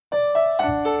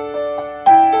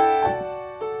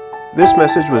This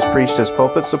message was preached as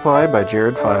Pulpit Supply by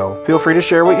Jared File. Feel free to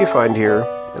share what you find here,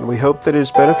 and we hope that it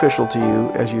is beneficial to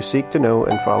you as you seek to know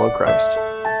and follow Christ.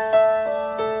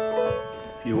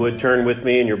 If you would turn with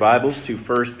me in your Bibles to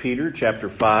 1 Peter chapter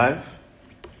 5,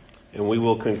 and we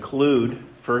will conclude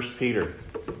 1 Peter.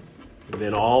 And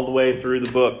then all the way through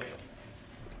the book.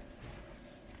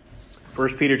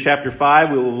 1 Peter chapter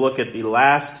 5, we will look at the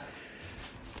last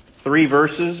three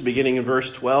verses, beginning in verse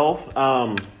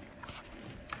 12.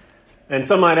 And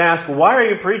some might ask, why are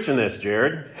you preaching this,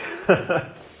 Jared?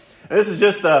 This is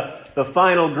just the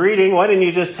final greeting. Why didn't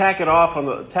you just tack it on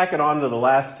to the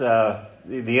last,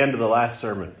 the end of the last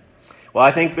sermon? Well,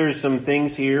 I think there's some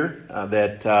things here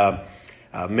that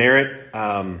merit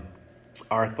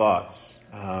our thoughts.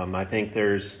 I think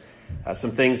there's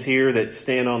some things here that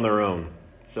stand on their own.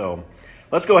 So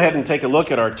let's go ahead and take a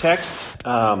look at our text,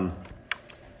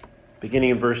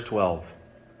 beginning in verse 12.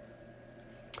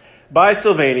 By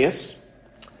Silvanus,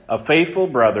 a faithful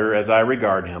brother as I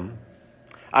regard him,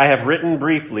 I have written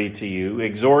briefly to you,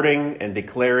 exhorting and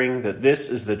declaring that this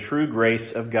is the true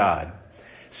grace of God.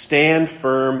 Stand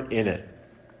firm in it.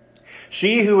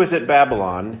 She who is at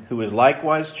Babylon, who is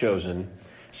likewise chosen,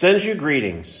 sends you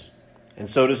greetings, and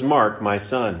so does Mark, my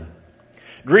son.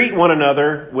 Greet one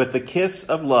another with the kiss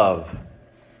of love.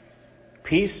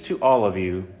 Peace to all of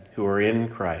you who are in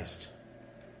Christ.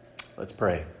 Let's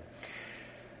pray.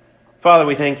 Father,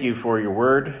 we thank you for your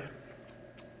word.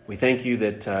 We thank you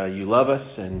that you love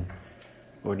us, and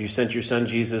Lord, you sent your son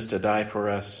Jesus to die for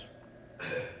us.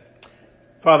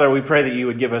 Father, we pray that you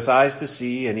would give us eyes to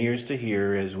see and ears to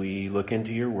hear as we look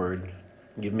into your word.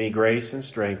 Give me grace and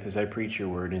strength as I preach your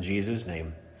word. In Jesus'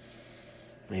 name,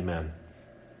 amen.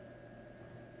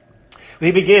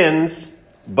 He begins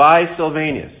by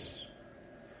Silvanus.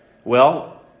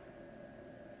 Well,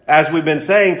 as we've been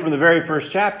saying from the very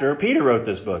first chapter, Peter wrote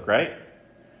this book, right?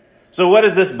 So what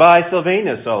is this by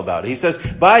Silvanus all about? He says,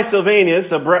 by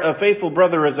Silvanus, a faithful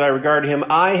brother as I regard him,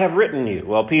 I have written you.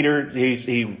 Well, Peter,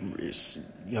 he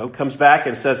comes back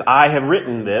and says, I have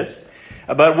written this.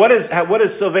 But what is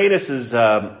Silvanus's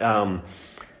job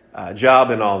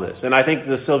in all this? And I think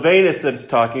the Silvanus that it's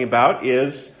talking about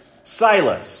is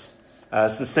Silas.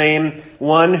 It's the same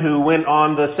one who went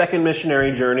on the second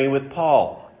missionary journey with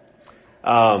Paul. There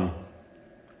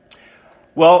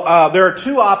are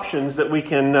two options that we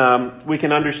can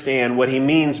understand what he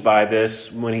means by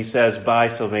this when he says by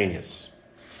Silvanus.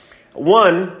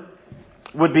 One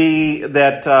would be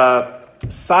that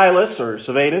Silas or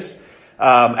Silvanus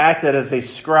acted as a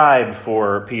scribe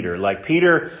for Peter. Like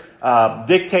Peter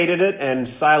dictated it, and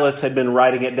Silas had been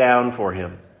writing it down for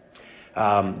him.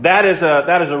 That is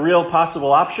a real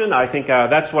possible option. I think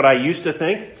that's what I used to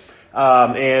think.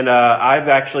 And I've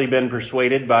actually been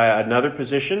persuaded by another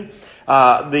position.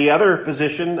 The other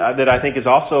position that I think is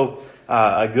also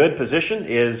a good position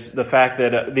is the fact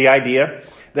that the idea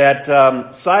that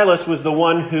Silas was the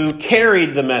one who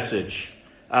carried the message,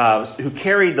 who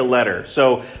carried the letter.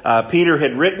 So Peter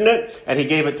had written it, and he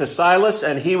gave it to Silas,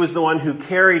 and he was the one who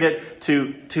carried it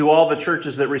to all the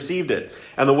churches that received it.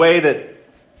 And the way that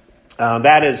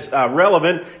that is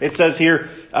relevant, it says here,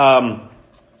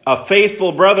 a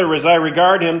faithful brother as I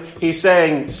regard him. He's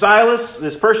saying, Silas,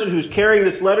 this person who's carrying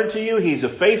this letter to you, he's a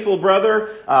faithful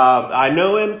brother. I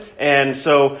know him. And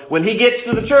so when he gets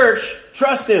to the church,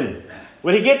 trust him.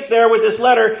 When he gets there with this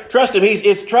letter, trust him.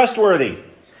 It's trustworthy.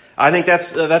 I think that's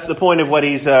the point of what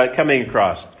he's coming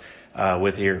across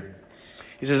with here.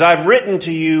 He says, I've written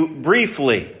to you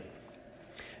briefly.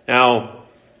 Now,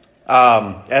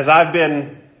 as I've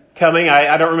been coming,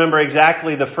 I don't remember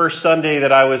exactly the first Sunday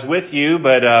that I was with you,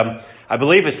 but I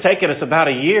believe it's taken us about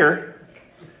a year.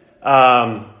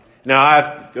 Now,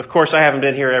 of course, I haven't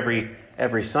been here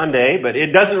every Sunday, but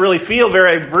it doesn't really feel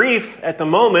very brief at the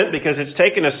moment because it's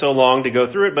taken us so long to go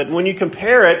through it. But when you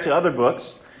compare it to other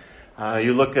books,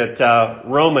 you look at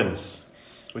Romans,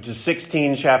 which is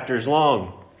 16 chapters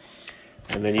long.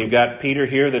 And then you've got Peter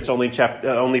here that's only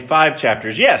 5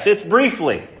 chapters. Yes, it's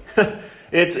briefly.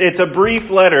 It's a brief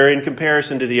letter in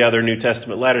comparison to the other New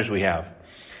Testament letters we have.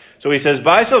 So he says,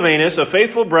 by Silvanus, a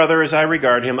faithful brother as I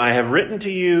regard him, I have written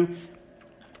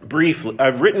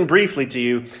briefly to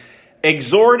you,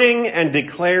 exhorting and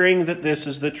declaring that this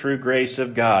is the true grace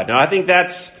of God. Now I think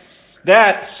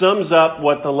that sums up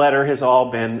what the letter has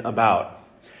all been about.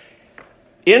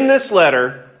 In this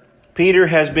letter, Peter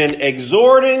has been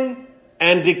exhorting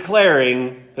and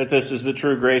declaring that this is the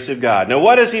true grace of God. Now,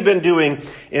 what has he been doing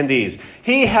in these?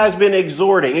 He has been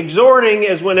exhorting. Exhorting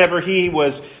is whenever he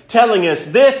was telling us,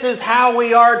 this is how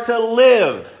we are to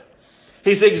live.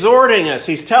 He's exhorting us.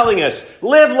 He's telling us,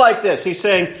 live like this. He's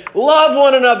saying, love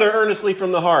one another earnestly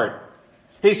from the heart.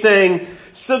 He's saying,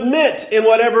 submit in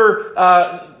whatever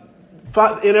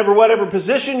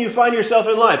position you find yourself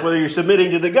in life, whether you're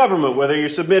submitting to the government, whether you're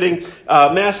submitting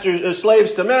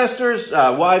slaves to masters,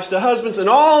 wives to husbands, and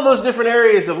all those different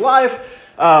areas of life,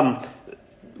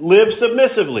 live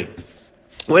submissively.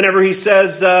 Whenever he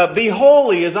says, be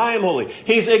holy as I am holy,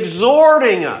 he's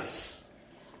exhorting us.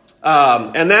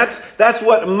 And that's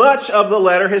what much of the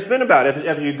letter has been about.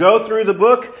 If you go through the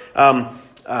book,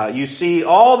 you see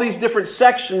all these different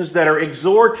sections that are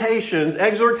exhortations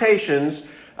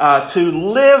to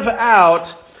live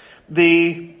out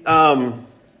a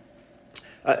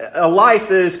life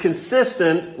that is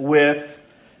consistent with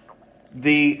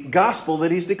the gospel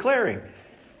that he's declaring.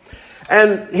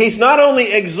 And he's not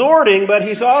only exhorting, but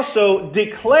he's also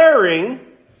declaring.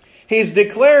 He's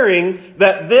declaring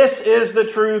that this is the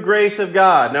true grace of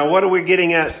God. Now, what are we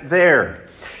getting at there?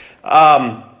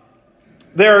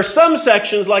 There are some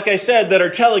sections, like I said, that are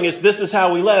telling us this is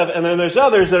how we live. And then there's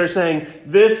others that are saying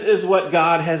this is what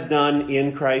God has done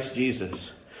in Christ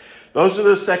Jesus. Those are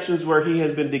those sections where he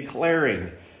has been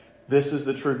declaring this is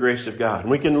the true grace of God.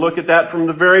 And we can look at that from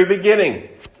the very beginning.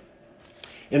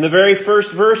 In the very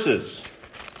first verses,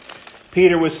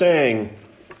 Peter was saying,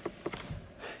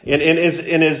 in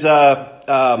his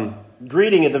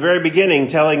greeting at the very beginning,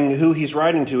 telling who he's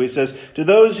writing to, he says, to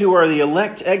those who are the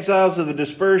elect exiles of the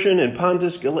dispersion in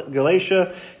Pontus,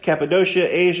 Galatia, Cappadocia,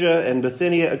 Asia, and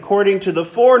Bithynia, according to the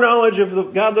foreknowledge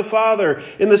of God the Father,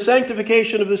 in the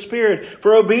sanctification of the Spirit,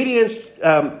 for obedience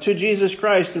to Jesus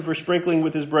Christ and for sprinkling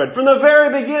with his blood. From the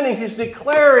very beginning, he's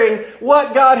declaring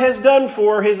what God has done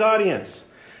for his audience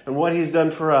and what he's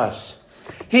done for us.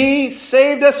 He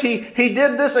saved us. He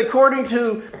did this according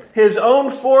to his own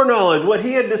foreknowledge, what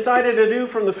he had decided to do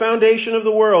from the foundation of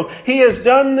the world. He has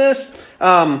done this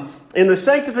in the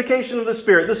sanctification of the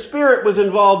Spirit. The Spirit was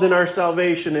involved in our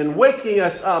salvation, in waking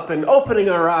us up and opening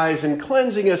our eyes and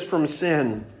cleansing us from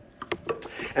sin.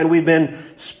 And we've been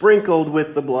sprinkled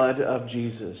with the blood of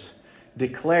Jesus,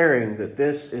 declaring that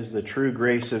this is the true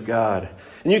grace of God.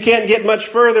 And you can't get much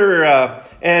further,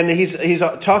 and he's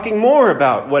talking more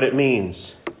about what it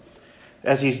means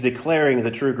as he's declaring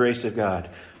the true grace of God.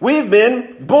 We've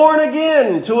been born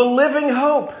again to a living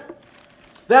hope.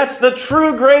 That's the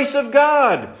true grace of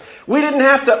God. We didn't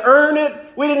have to earn it.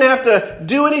 We didn't have to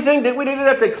do anything. We didn't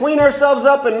have to clean ourselves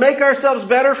up and make ourselves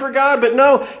better for God. But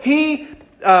no, he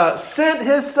sent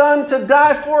his Son to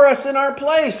die for us in our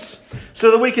place so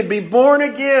that we could be born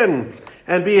again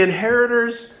and be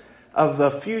inheritors of the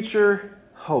future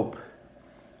hope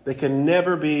that can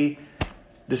never be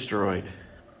destroyed.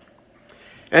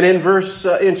 And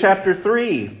in chapter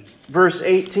 3, verse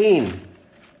 18,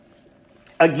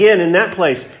 again in that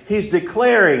place, he's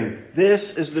declaring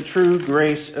this is the true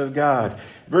grace of God.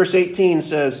 Verse 18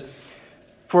 says,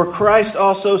 for Christ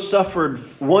also suffered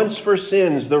once for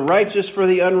sins, the righteous for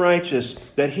the unrighteous,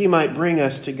 that he might bring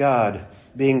us to God,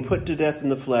 being put to death in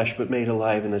the flesh, but made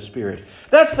alive in the Spirit.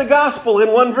 That's the gospel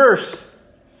in one verse.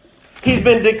 He's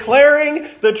been declaring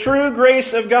the true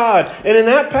grace of God. And in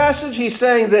that passage, he's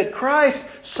saying that Christ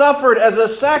suffered as a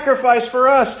sacrifice for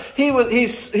us. He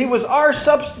was our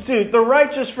substitute, the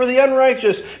righteous for the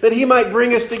unrighteous, that he might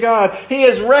bring us to God. He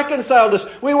has reconciled us.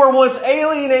 We were once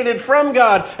alienated from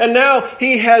God, and now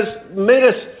he has made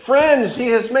us friends. He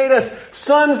has made us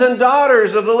sons and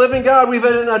daughters of the living God. We've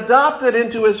been adopted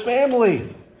into his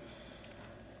family,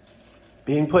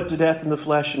 being put to death in the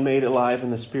flesh and made alive in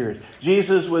the Spirit.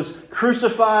 Jesus was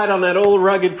crucified on that old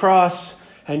rugged cross,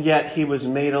 and yet he was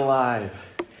made alive.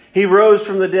 He rose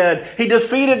from the dead. He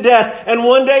defeated death, and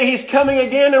one day he's coming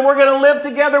again, and we're going to live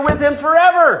together with him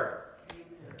forever.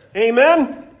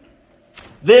 Amen?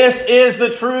 This is the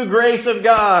true grace of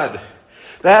God.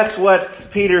 That's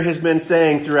what Peter has been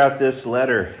saying throughout this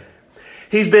letter.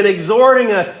 He's been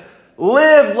exhorting us,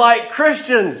 live like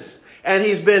Christians, and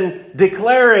he's been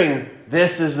declaring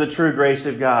this is the true grace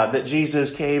of God, that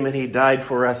Jesus came and he died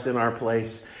for us in our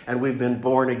place, and we've been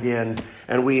born again,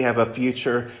 and we have a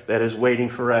future that is waiting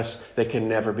for us that can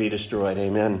never be destroyed.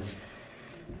 Amen.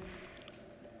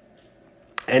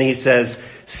 And he says,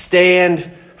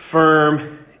 stand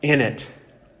firm in it.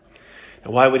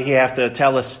 Now, why would he have to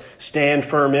tell us stand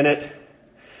firm in it?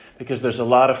 Because there's a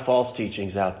lot of false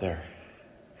teachings out there.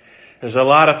 There's a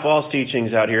lot of false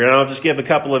teachings out here, and I'll just give a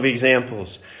couple of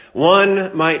examples.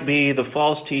 One might be the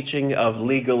false teaching of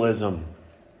legalism.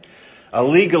 A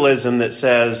legalism that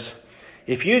says,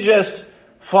 if you just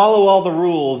follow all the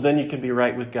rules, then you can be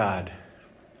right with God.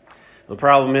 The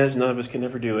problem is, none of us can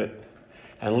ever do it.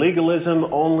 And legalism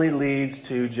only leads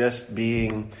to just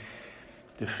being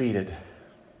defeated.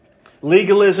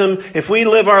 Legalism, if we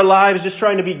live our lives just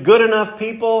trying to be good enough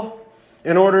people,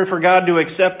 in order for God to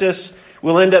accept us,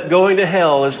 we'll end up going to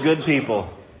hell as good people.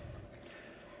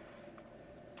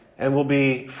 And we'll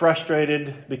be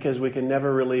frustrated because we can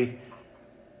never really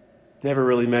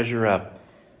measure up.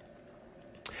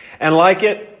 And like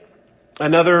it,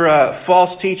 another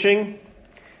false teaching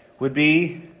would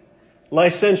be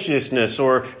licentiousness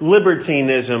or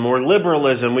libertinism or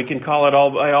liberalism. We can call it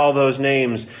all by all those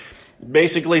names.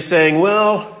 Basically saying,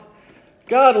 well,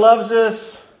 God loves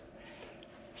us,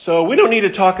 so we don't need to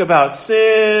talk about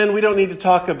sin. We don't need to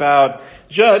talk about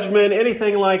judgment,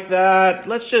 anything like that.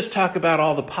 Let's just talk about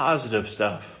all the positive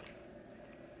stuff.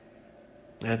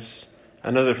 That's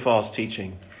another false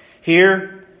teaching.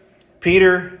 Here,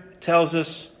 Peter tells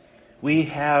us we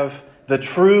have the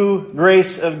true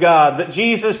grace of God, that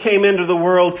Jesus came into the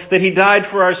world, that He died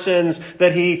for our sins,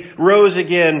 that He rose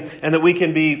again, and that we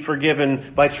can be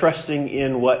forgiven by trusting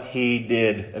in what He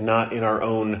did and not in our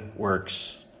own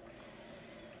works.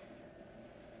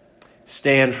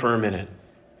 Stand firm in it.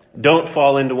 Don't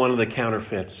fall into one of the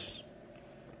counterfeits.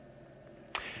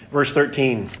 Verse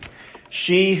 13,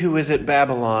 she who is at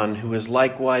Babylon, who is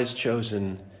likewise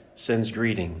chosen, sends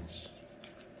greetings.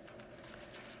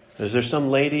 Is there some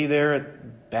lady there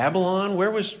at Babylon? Where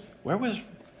was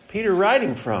Peter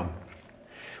writing from?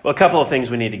 Well, a couple of things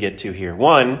we need to get to here.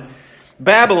 One,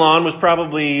 Babylon was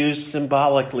probably used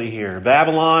symbolically here.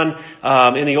 Babylon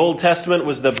in the Old Testament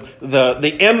was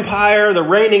the empire, the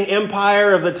reigning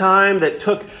empire of the time that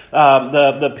took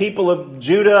the people of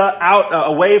Judah out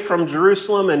away from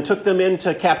Jerusalem and took them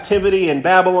into captivity in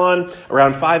Babylon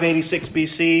around 586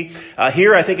 BC.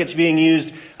 Here I think it's being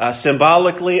used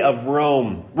symbolically of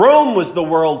Rome. Rome was the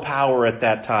world power at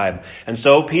that time. And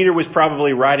so Peter was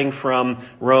probably writing from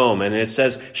Rome. And it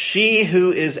says, she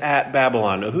who is at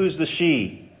Babylon. Now, who's the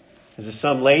she? Is it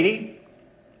some lady?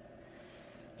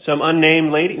 Some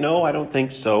unnamed lady? No, I don't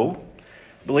think so.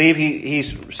 I believe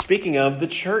he's speaking of the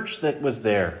church that was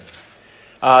there.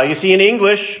 You see, in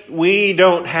English, we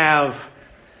don't have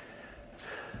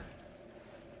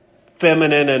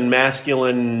feminine and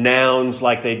masculine nouns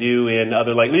like they do in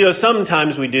other languages.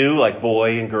 Sometimes we do, like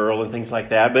boy and girl and things like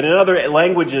that. But in other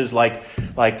languages like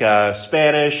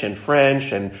Spanish and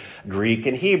French and Greek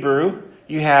and Hebrew,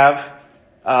 you have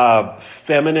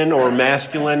feminine or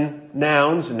masculine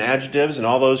nouns and adjectives and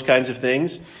all those kinds of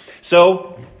things.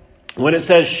 So when it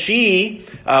says she,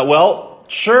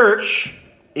 church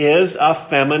is a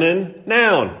feminine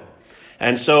noun.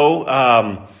 And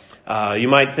so you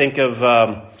might think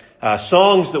of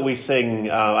songs that we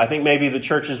sing. I think maybe the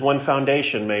church's one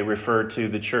foundation may refer to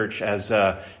the church as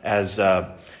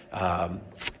a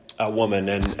woman.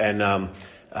 And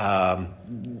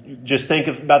just think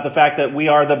about the fact that we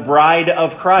are the bride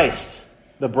of Christ.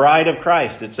 The bride of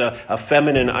Christ. It's a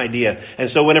feminine idea. And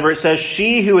so whenever it says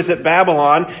she who is at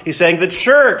Babylon, he's saying the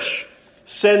church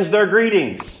sends their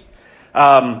greetings.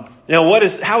 How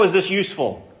is this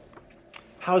useful?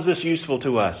 How is this useful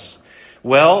to us?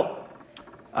 Well,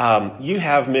 you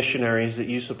have missionaries that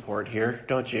you support here,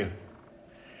 don't you?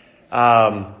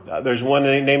 There's one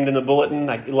named in the bulletin,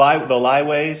 the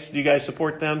Lieways. Do you guys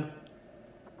support them?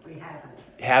 We haven't.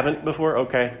 Haven't before?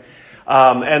 Okay.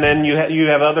 And then you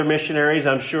have other missionaries,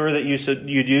 I'm sure, that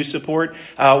you do support.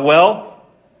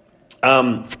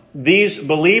 These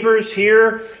believers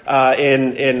here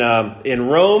in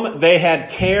Rome, they had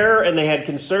care and they had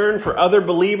concern for other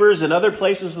believers in other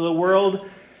places of the world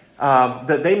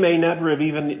that they may never have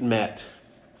even met.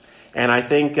 And I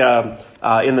think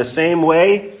in the same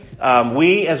way,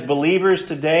 we as believers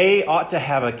today ought to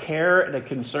have a care and a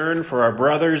concern for our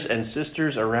brothers and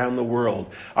sisters around the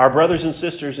world. Our brothers and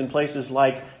sisters in places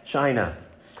like China,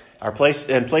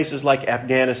 in places like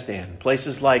Afghanistan,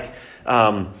 places like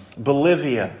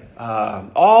Bolivia.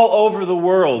 All over the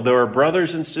world, there are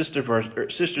brothers and sisters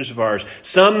of ours,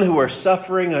 some who are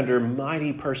suffering under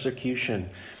mighty persecution,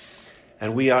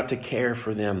 and we ought to care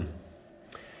for them.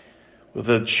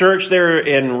 The church there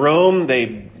in Rome,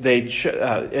 and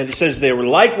it says they were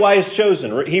likewise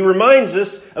chosen. He reminds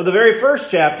us of the very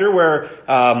first chapter where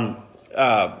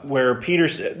Peter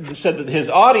said that his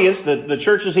audience, the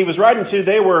churches he was writing to,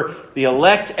 they were the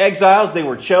elect exiles. They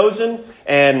were chosen.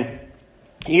 And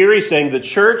here he's saying the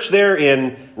church there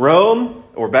in Rome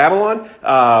or Babylon,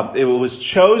 it was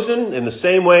chosen in the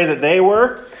same way that they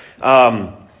were.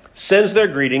 Sends their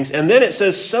greetings. And then it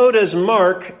says, so does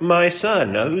Mark, my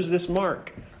son. Now, who's this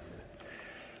Mark?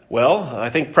 Well, I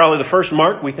think probably the first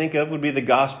Mark we think of would be the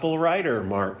gospel writer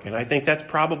Mark. And I think that's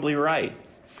probably right.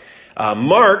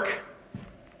 Mark,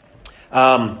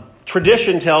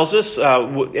 tradition tells us,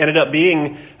 ended up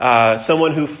being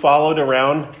someone who followed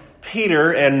around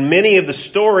Peter, and many of the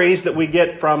stories that we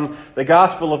get from the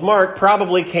Gospel of Mark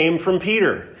probably came from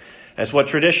Peter. That's what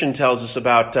tradition tells us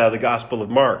about the Gospel of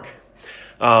Mark.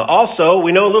 Also,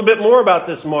 we know a little bit more about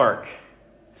this Mark.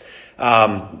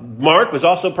 Mark was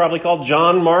also probably called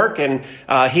John Mark, and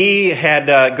he had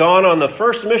gone on the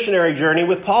first missionary journey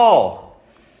with Paul.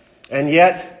 And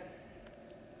yet,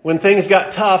 when things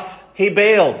got tough, he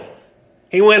bailed.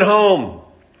 He went home.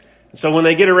 So when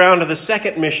they get around to the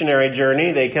second missionary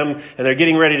journey, they come and they're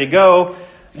getting ready to go.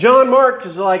 John Mark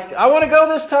is like, I want to go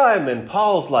this time. And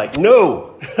Paul's like,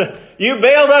 no, you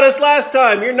bailed on us last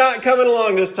time. You're not coming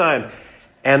along this time.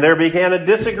 And there began a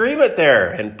disagreement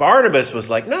there. And Barnabas was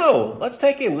like, no, let's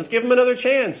take him. Let's give him another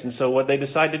chance. And so what they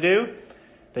decide to do,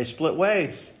 they split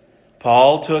ways.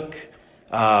 Paul took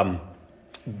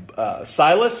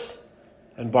Silas,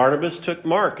 and Barnabas took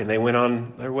Mark, and they went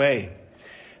on their way.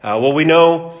 We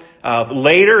know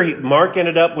later Mark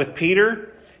ended up with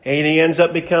Peter, and he ends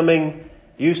up becoming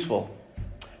useful.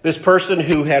 This person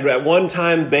who had at one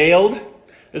time bailed,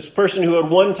 this person who at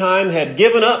one time had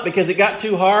given up because it got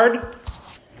too hard,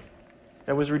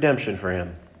 there was redemption for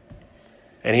him.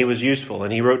 And he was useful,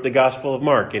 and he wrote the Gospel of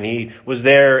Mark, and he was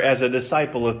there as a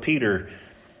disciple of Peter,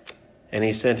 and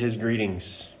he sent his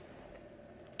greetings.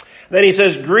 Then he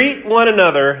says, greet one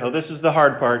another. Oh, this is the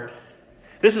hard part.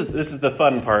 This is the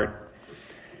fun part.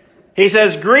 He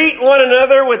says, greet one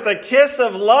another with a kiss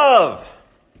of love.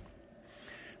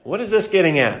 What is this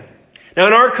getting at? Now,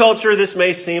 in our culture, this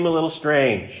may seem a little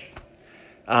strange.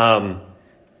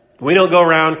 We don't go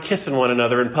around kissing one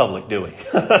another in public, do we?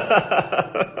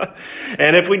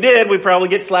 And if we did, we'd probably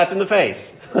get slapped in the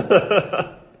face.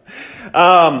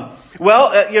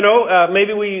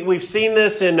 Maybe we've seen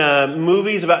this in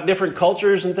movies about different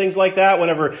cultures and things like that.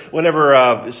 Whenever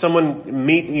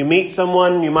you meet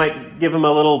someone, you might give them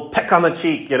a little peck on the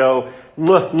cheek, mwah,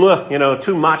 mwah,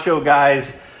 two macho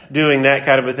guys doing that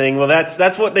kind of a thing. Well,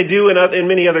 that's what they do in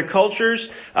many other cultures.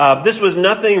 This was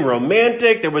nothing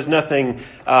romantic. There was nothing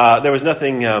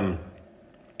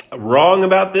wrong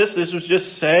about this. This was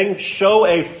just saying, show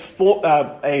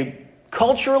a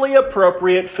culturally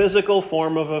appropriate physical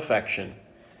form of affection.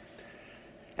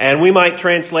 And we might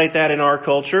translate that in our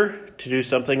culture to do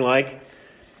something like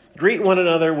greet one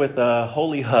another with a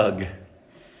holy hug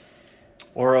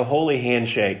or a holy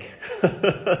handshake.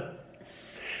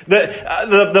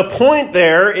 The point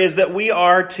there is that we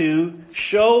are to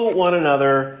show one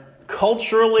another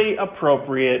culturally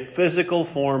appropriate physical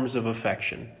forms of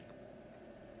affection.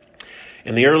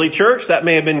 In the early church, that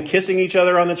may have been kissing each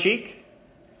other on the cheek.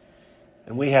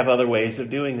 And we have other ways of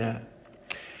doing that.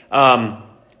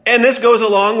 And this goes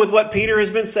along with what Peter has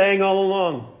been saying all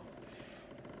along.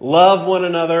 Love one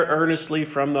another earnestly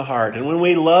from the heart. And when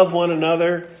we love one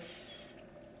another,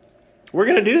 we're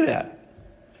going to do that.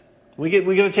 We get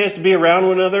a chance to be around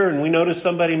one another, and we notice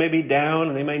somebody may be down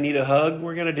and they may need a hug,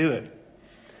 we're going to do it.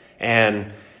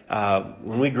 And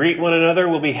when we greet one another,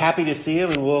 we'll be happy to see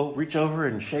them, and we'll reach over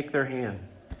and shake their hand.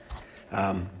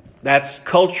 That's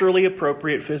culturally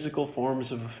appropriate physical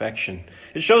forms of affection.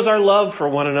 It shows our love for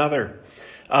one another.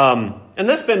 And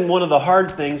that's been one of the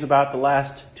hard things about the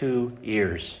last 2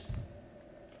 years.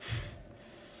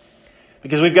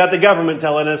 Because we've got the government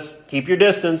telling us, keep your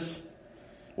distance,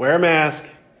 wear a mask,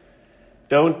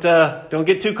 don't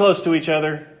get too close to each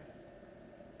other.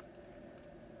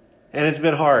 And it's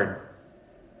been hard.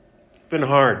 It's been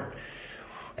hard.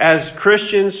 As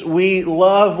Christians, we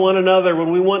love one another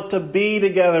when we want to be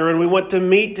together and we want to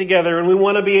meet together and we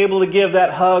want to be able to give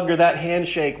that hug or that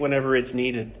handshake whenever it's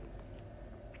needed.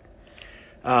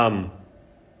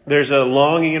 There's a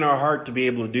longing in our heart to be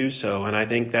able to do so, and I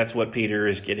think that's what Peter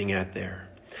is getting at there.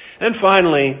 And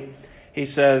finally, he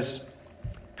says,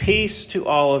 peace to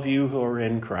all of you who are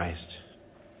in Christ.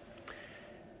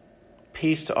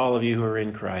 Peace to all of you who are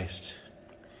in Christ.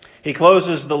 He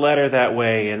closes the letter that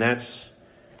way, and that's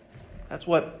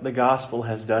what the gospel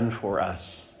has done for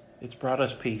us. It's brought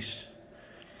us peace.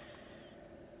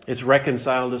 It's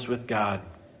reconciled us with God.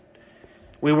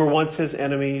 We were once his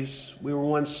enemies. We were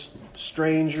once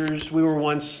strangers. We were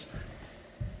once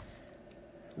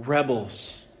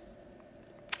rebels.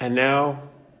 And now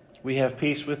we have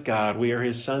peace with God. We are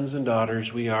his sons and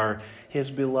daughters. We are his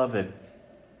beloved.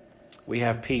 We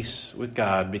have peace with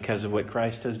God because of what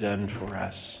Christ has done for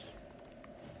us.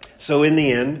 So in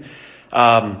the end,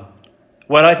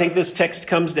 what I think this text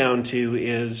comes down to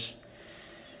is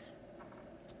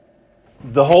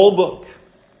the whole book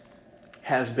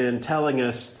has been telling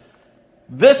us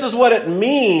this is what it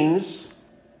means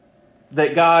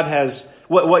that God has,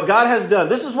 what God has done.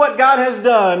 This is what God has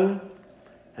done,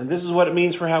 and this is what it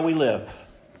means for how we live.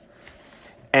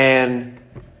 And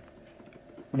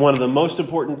one of the most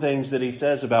important things that he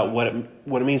says about what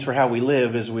it means for how we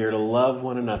live is we are to love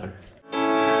one another.